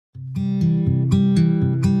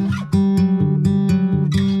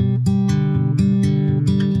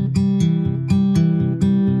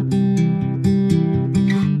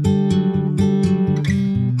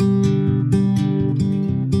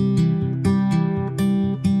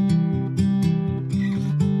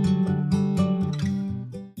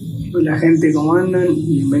Hola gente, ¿cómo andan?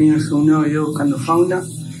 Bienvenidos a un nuevo video Buscando Fauna.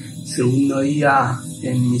 Segundo día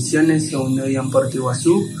en Misiones, segundo día en Puerto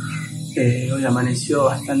Iguazú. Hoy amaneció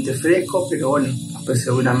bastante fresco, pero bueno, después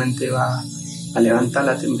seguramente va a levantar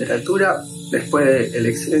la temperatura. Después del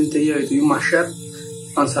excelente día que tuvimos ayer,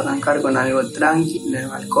 vamos a arrancar con algo tranqui en el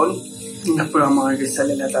balcón. Y después vamos a ver qué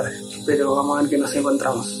sale la tarde, pero vamos a ver qué nos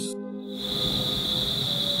encontramos.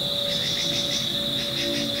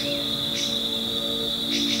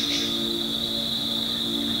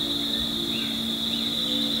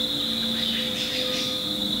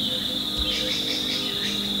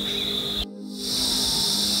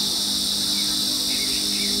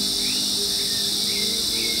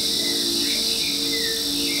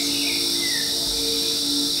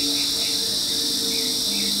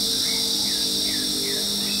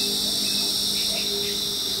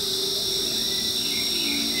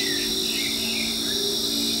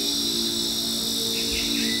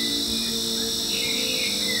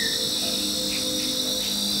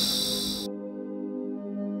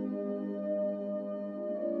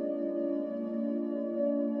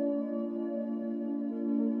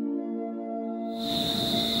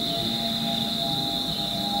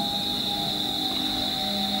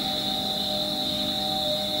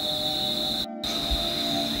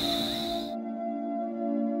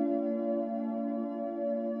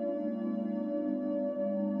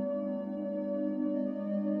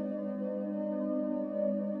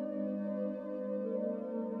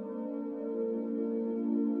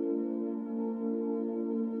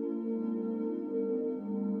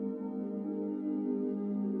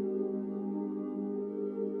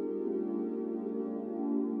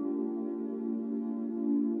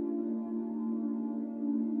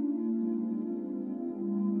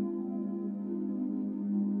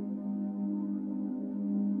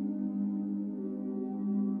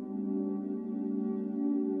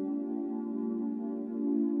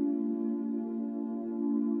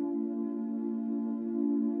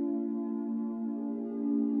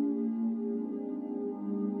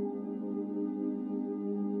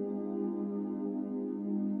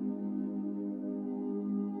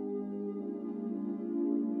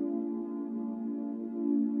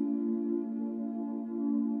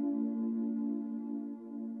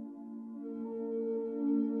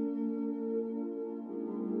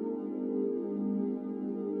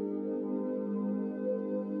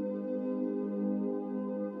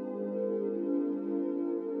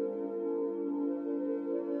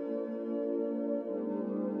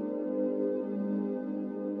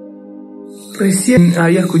 Recién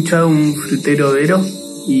había escuchado un frutero overo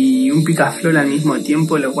y un picaflor al mismo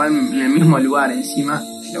tiempo, lo cual en el mismo lugar encima,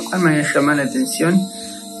 lo cual me había llamado la atención,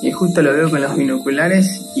 y justo lo veo con los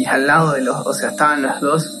binoculares y al lado de los, o sea, estaban los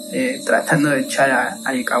dos tratando de echar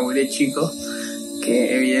al Caburé Chico,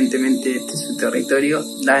 que evidentemente este es su territorio.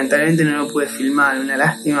 Lamentablemente no lo pude filmar, una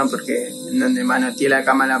lástima, porque en donde manoteé la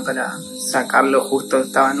cámara para sacarlo justo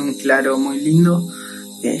estaba en un claro muy lindo,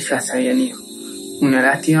 ya se habían ido. Una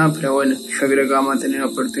lástima, pero bueno, yo creo que vamos a tener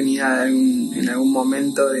oportunidad en algún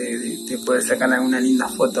momento de poder sacar alguna linda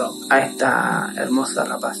foto a esta hermosa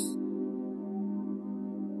rapaz.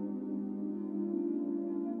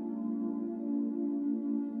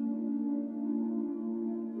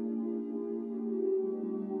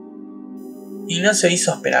 Y no se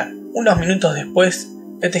hizo esperar. Unos minutos después,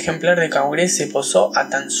 este ejemplar de Caburé se posó a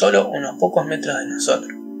tan solo unos pocos metros de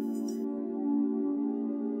nosotros.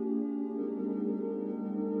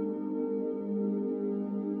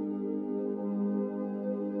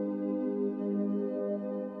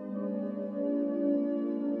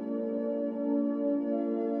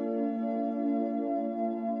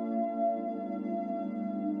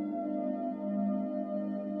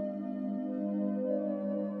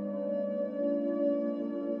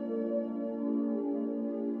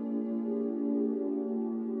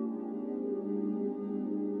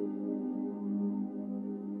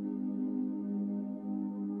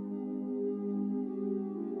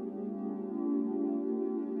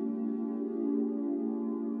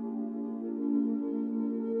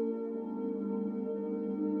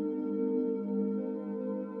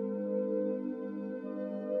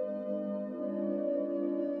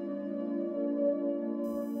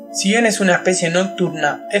 Si bien es una especie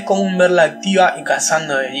nocturna, es común verla activa y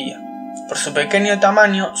cazando de día. Por su pequeño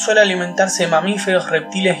tamaño, suele alimentarse de mamíferos,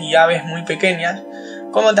 reptiles y aves muy pequeñas,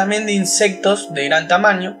 como también de insectos de gran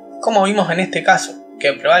tamaño, como vimos en este caso,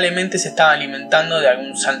 que probablemente se estaba alimentando de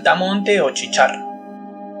algún saltamonte o chicharro.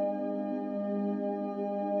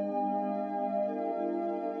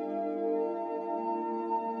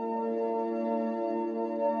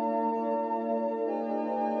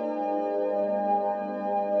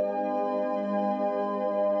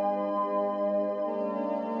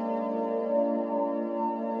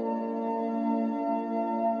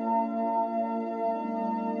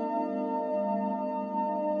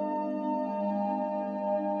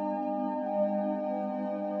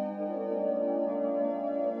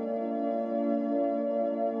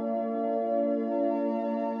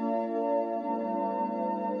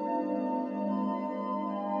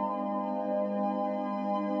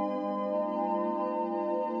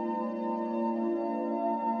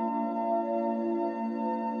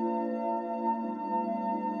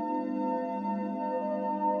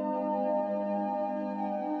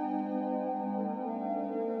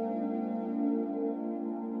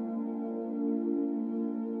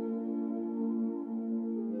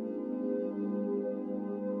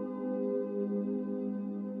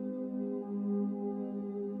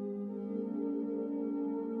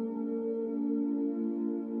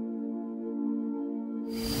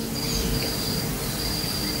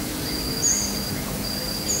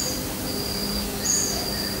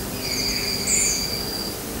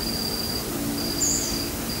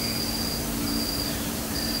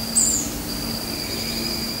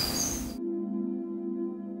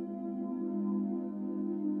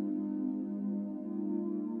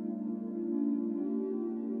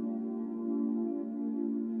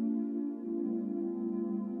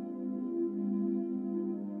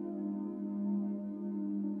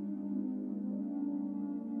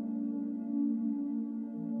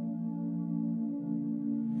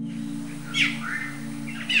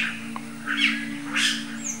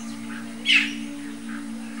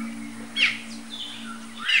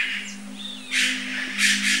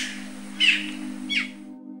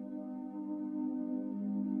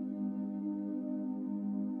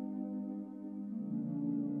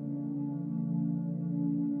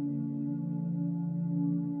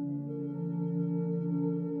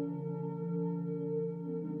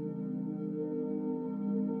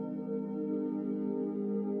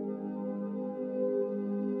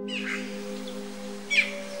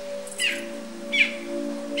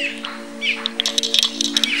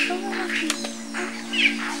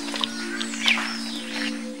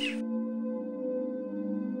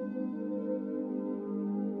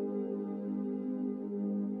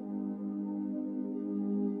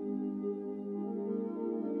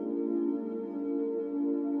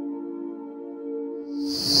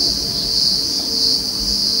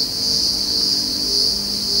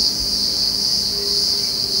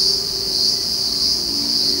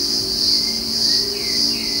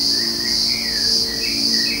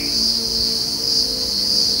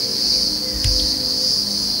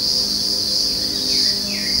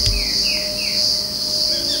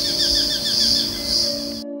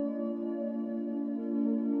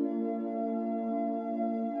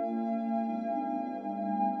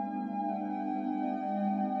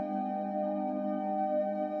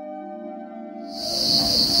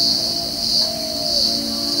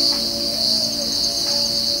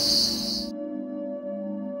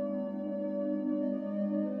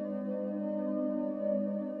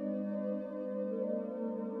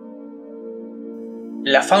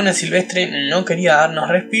 La fauna silvestre no quería darnos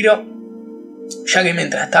respiro, ya que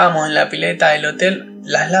mientras estábamos en la pileta del hotel,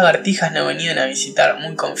 las lagartijas nos venían a visitar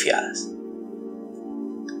muy confiadas.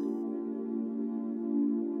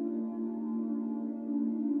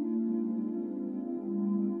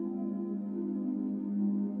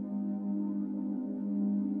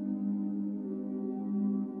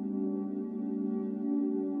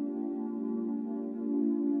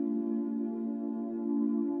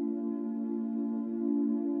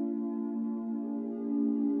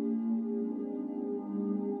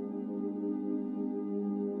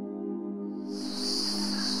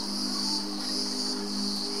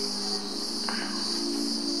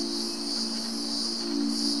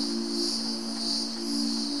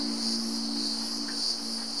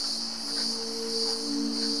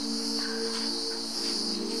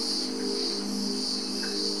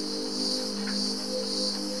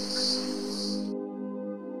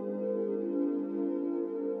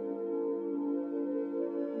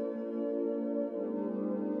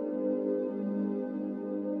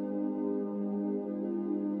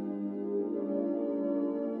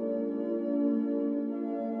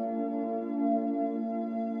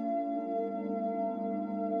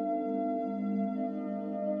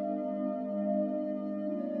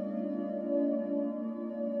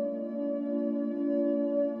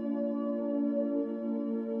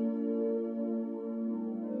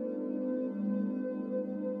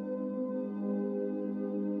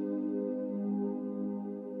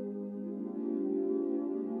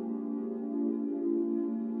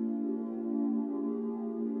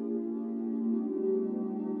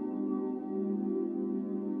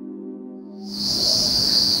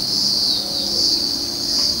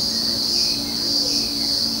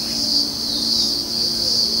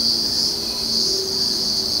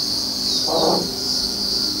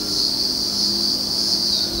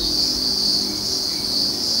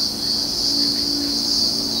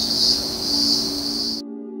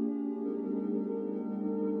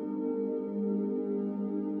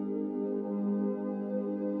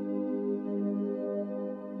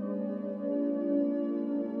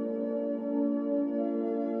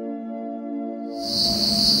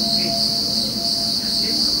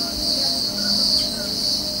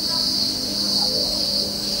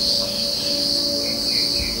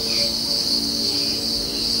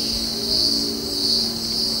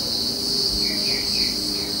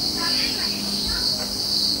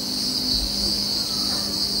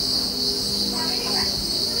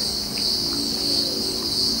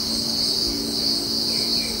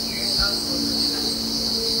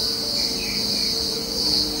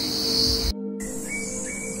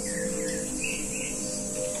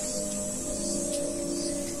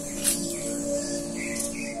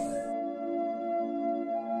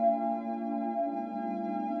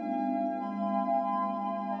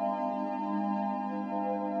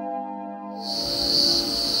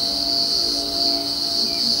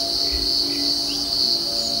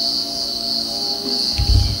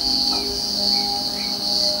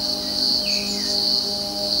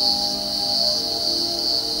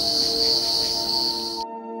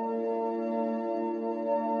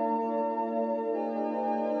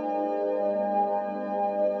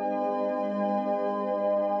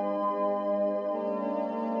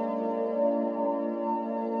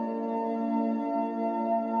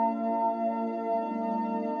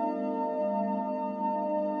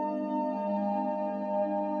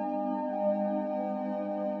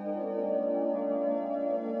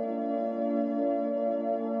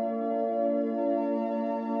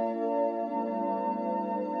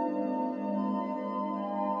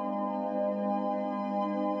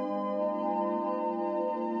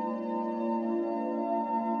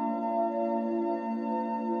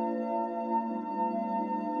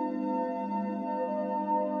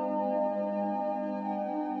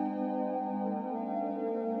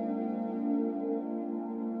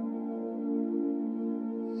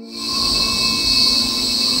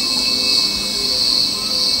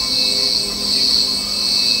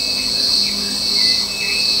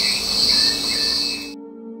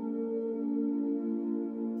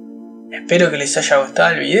 Espero que les haya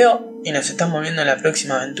gustado el video y nos estamos viendo en la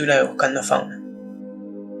próxima aventura de Buscando Fauna.